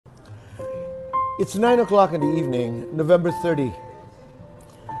It's 9 o'clock in the evening, November 30.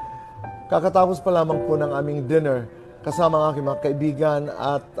 Kakatapos pa lamang po ng aming dinner kasama ang aking mga kaibigan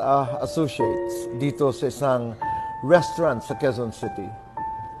at associates dito sa isang restaurant sa Quezon City.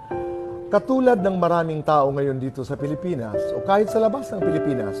 Katulad ng maraming tao ngayon dito sa Pilipinas o kahit sa labas ng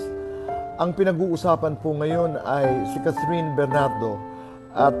Pilipinas, ang pinag-uusapan po ngayon ay si Catherine Bernardo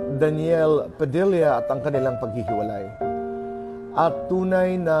at Daniel Padilla at ang kanilang paghihiwalay. At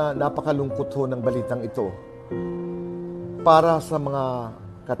tunay na napakalungkot ho ng balitang ito para sa mga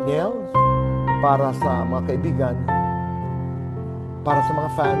kathniel, para sa mga kaibigan, para sa mga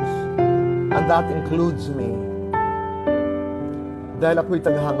fans, and that includes me. Dahil ako'y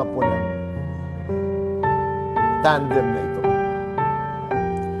taghanga po ng tandem na ito.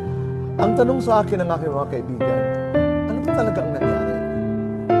 Ang tanong sa akin ng aking mga kaibigan, ano ba talagang nangyari?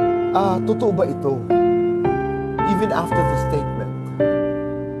 Totoo ba ito? Even after the statement,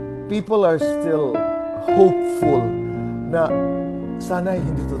 people are still hopeful na sana'y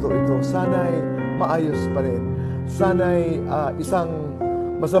hindi totoo ito, sana'y maayos pa rin, sana'y isang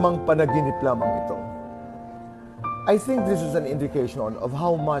masamang panaginip lamang ito. I think this is an indication of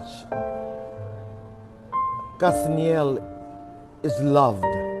how much Kathniel is loved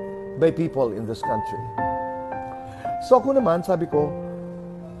by people in this country. So ako naman, sabi ko,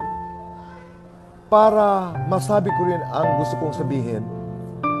 para masabi ko rin ang gusto kong sabihin,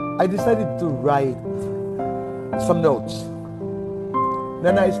 I decided to write some notes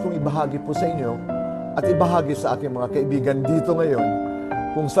na nais kong ibahagi po sa inyo at ibahagi sa aking mga kaibigan dito ngayon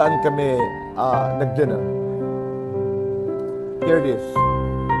kung saan kami nag-dinner. Here it is.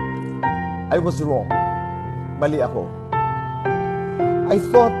 I was wrong. Mali ako. I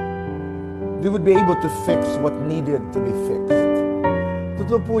thought they would be able to fix what needed to be fixed.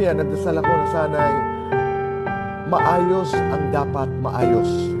 Totoo po yan, nagdasal ako na sana'y maayos ang dapat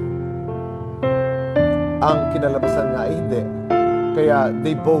maayos. Ang kinalabasan nga ay hindi. Kaya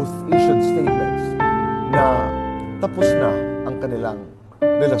they both issued statements na tapos na ang kanilang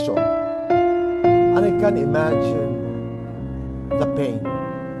relasyon. And I can imagine the pain,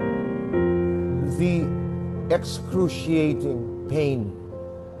 the excruciating pain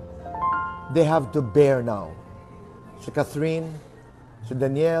they have to bear now. Si Catherine, si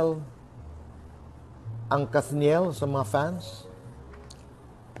Daniel, ang kathniel sa mga fans,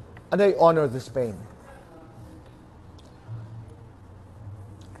 and I honor this pain.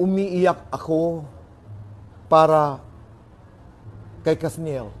 Umiiyak ako para kay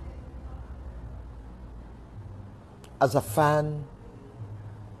Kathniel as a fan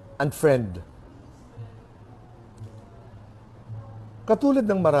and friend. Katulad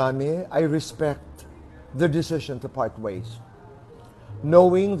ng marami, I respect their decision to part ways,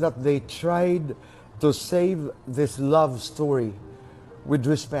 knowing that they tried to save this love story with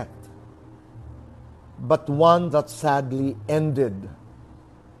respect, but one that sadly ended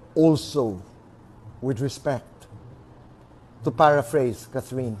also with respect. To paraphrase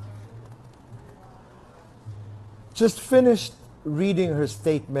Catherine, just finished reading her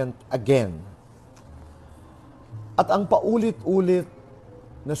statement again. At ang paulit-ulit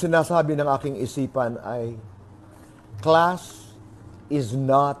na sinasabi ng aking isipan ay, class is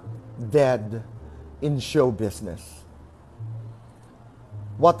not dead in show business.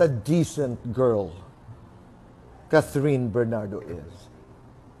 What a decent girl Catherine Bernardo is.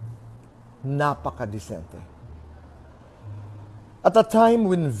 Napaka-decente. At a time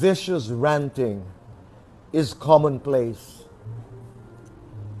when vicious ranting is commonplace,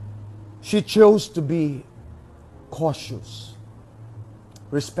 she chose to be cautious,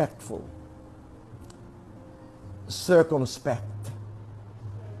 respectful, circumspect.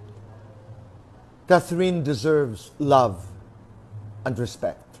 Catherine deserves love and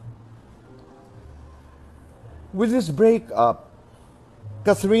respect. With this breakup,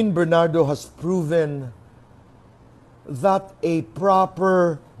 Catherine Bernardo has proven that a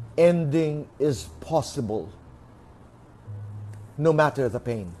proper ending is possible, no matter the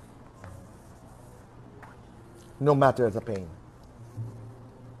pain. No matter the pain.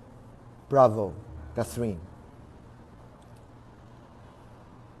 Bravo, Catherine.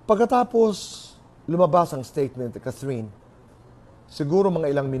 Pagkatapos lumabas ang statement ni Catherine, siguro mga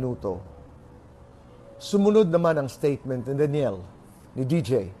ilang minuto, sumunod naman ang statement ni Daniel, ni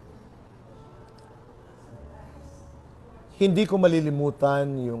DJ. Hindi ko malilimutan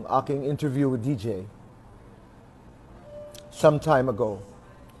yung aking interview with DJ some time ago,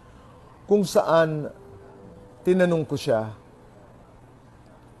 kung saan tinanong ko siya,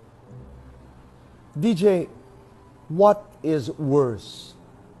 DJ, what is worse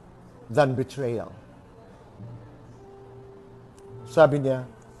than betrayal? Sabi niya,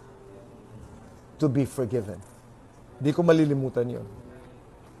 to be forgiven. Di ko malilimutan yun.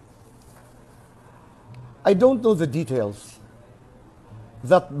 I don't know the details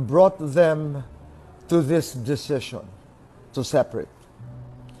that brought them to this decision to separate.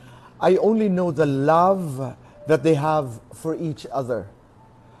 I only know the love that they have for each other.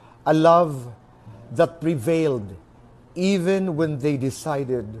 A love that prevailed even when they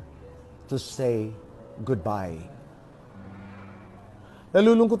decided to say goodbye.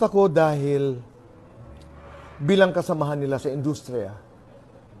 Nalulungkot ako dahil bilang kasamahan nila sa industriya,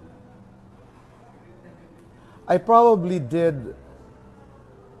 I probably did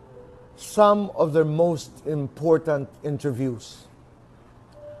some of their most important interviews.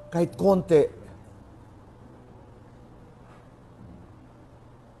 Kahit konti,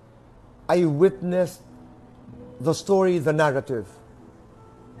 I witnessed the story, the narrative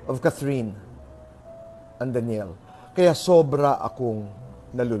of Catherine and Daniel. Kaya sobra akong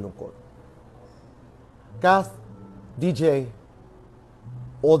nalulungkot. Kath, DJ,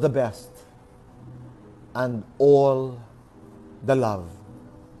 all the best and all the love.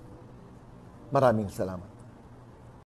 Maraming salamat.